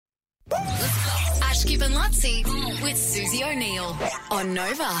Skip and Lutzi with Susie O'Neill on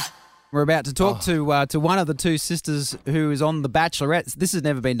Nova. We're about to talk to one of the two sisters who is on The Bachelorette. This has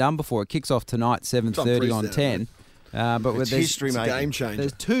never been done before. It kicks off tonight, 7:30 on 10. But it's history, mate. Game changer.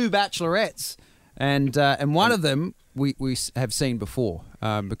 There's two Bachelorettes, and one of them we have seen before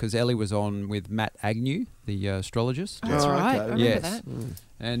because Ellie was on with Matt Agnew, the astrologist. That's right. I remember that.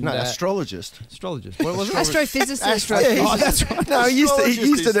 And astrologist. Astrologist. What was it? Astrophysicist. Oh, that's right. No, he used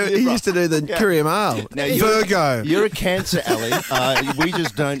to do the Courier Mail. Now, Virgo. You're a Cancer, Ellie. We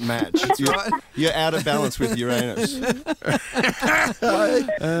just don't match. You're out of balance with Uranus. You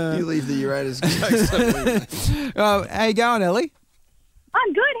leave the Uranus jokes. How you going, Ellie?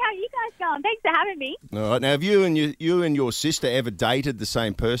 I'm good. How are you guys going? Thanks for having me. All right. Now, have you and your sister ever dated the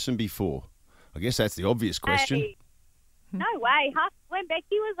same person before? I guess that's the obvious question. Hey, no way. When Becky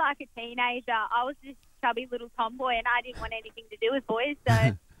was like a teenager, I was this chubby little tomboy, and I didn't want anything to do with boys. So,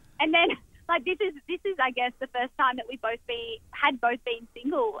 and then like this is I guess the first time that we both been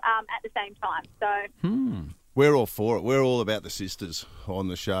single at the same time. So We're all for it. We're all about the sisters on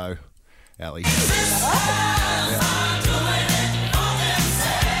the show, Ellie.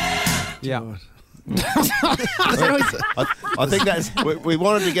 Yeah. I think that's we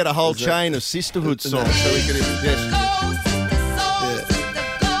wanted to get a whole chain of sisterhood songs so we could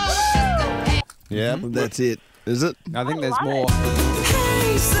yeah. That's it. Is it? I think there's love more.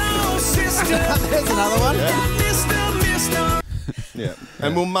 There's another one. Yeah.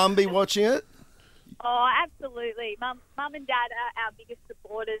 And will Mum be watching it? Oh, absolutely. Mum and Dad are our biggest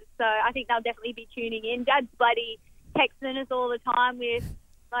supporters, so I think they'll definitely be tuning in. Dad's bloody texting us all the time with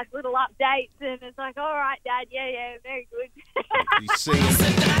like little updates, and it's like, all right, Dad, yeah, very good. He's singing.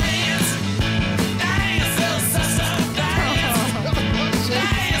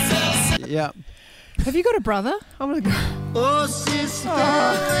 Yeah. Have you got a brother? I'm going to go. Oh, sister, I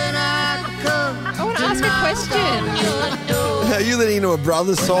want to ask a question. Are you leading into a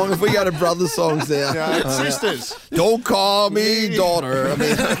brother song? If we go to brother songs now. No, it's sisters. Don't call me daughter. I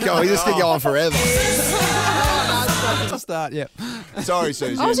mean, we just could go on forever. To start, yeah. Sorry,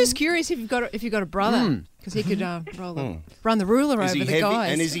 Susie. I was just curious if you've got a brother, because he could run the ruler Is over he the heavy?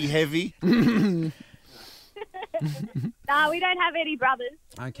 guys. And is he heavy? No, we don't have any brothers.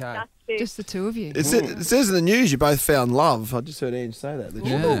 Okay. Just two. Just the two of you. It says in the news you both found love. I just heard Ange say that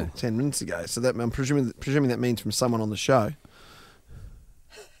Yeah. 10 minutes ago. So that I'm presuming that means from someone on the show.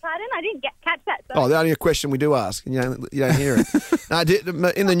 Pardon? I didn't catch that. Oh, the only question we do ask, and you don't hear it. No,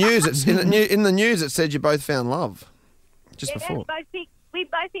 in the news, in the news it said you both found love just before. We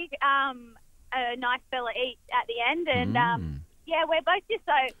both picked a nice fella each at the end, and yeah, we're both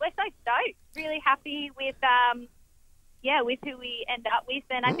we're so stoked, really happy with with who we end up with,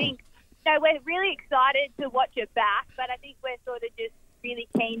 and I think we're really excited to watch it back, but I think we're sort of just really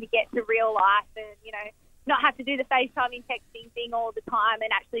keen to get to real life and not have to do the FaceTiming, texting thing all the time,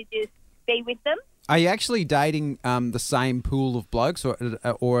 and actually just be with them. Are you actually dating the same pool of blokes, or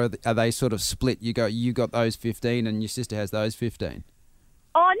are they sort of split? You got those 15, and your sister has those 15.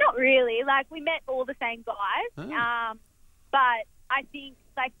 Oh, not really. Like, we met all the same guys, but I think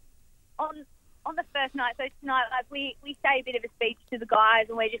like on the first night, so tonight, like we say a bit of a speech to the guys,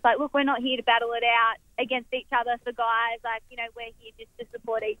 and we're just like, look, we're not here to battle it out against each other for guys. Like, we're here just to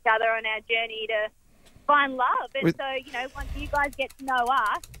support each other on our journey to find love. And so, once you guys get to know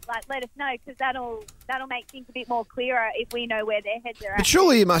us, like, let us know, because that'll make things a bit more clearer if we know where their heads are at. But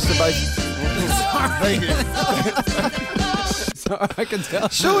surely you must have both. Thank you. So I can tell.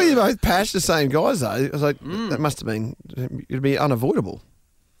 Surely you both patched the same guys though. It was like that must have been. It'd be unavoidable.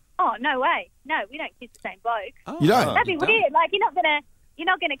 Oh, no way. No, we don't kiss the same bloke. Oh, You don't? That'd be weird. Like, you're not gonna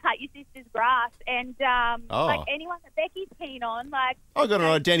cut your sister's grass, and like anyone that Becky's keen on, like. I got an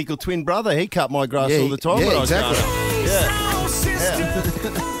identical twin brother. He cut my grass all the time yeah, when I was exactly. growing up.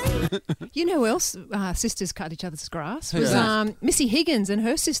 Yeah. You know who else sisters cut each other's grass? Who's Was that? Missy Higgins and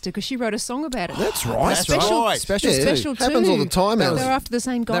her sister, because she wrote a song about it. That's right. Special, right. Special Yeah. special Happens too. all the time, They're Alice. after the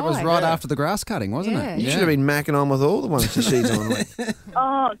same guy. That was right after the grass cutting, wasn't Yeah. it? You should have been macking on with all the ones that she's on with.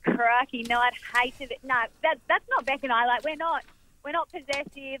 Oh, crikey! No, I'd hate it. No, that's not Beck and I. Like, we're not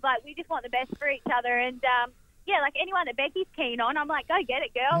possessive. Like, we just want the best for each other. And like anyone that Becky's keen on, I'm like, go get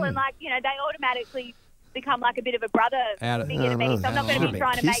it, girl. And like, they automatically become like a bit of a brother figure to me. So I'm not going to be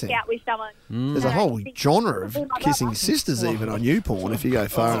trying to make out with someone. There's a whole genre of kissing sisters even on YouPorn if you go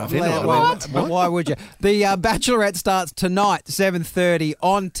far enough into it. But why would you? The Bachelorette starts tonight, 7:30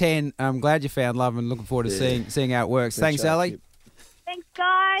 on 10. I'm glad you found love and looking forward to seeing how it works. Thanks, Ellie. Thanks,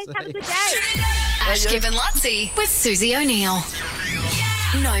 guys. Have a good day. Ash, Skip and Lutzi with Susie O'Neill.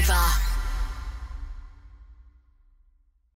 Nova.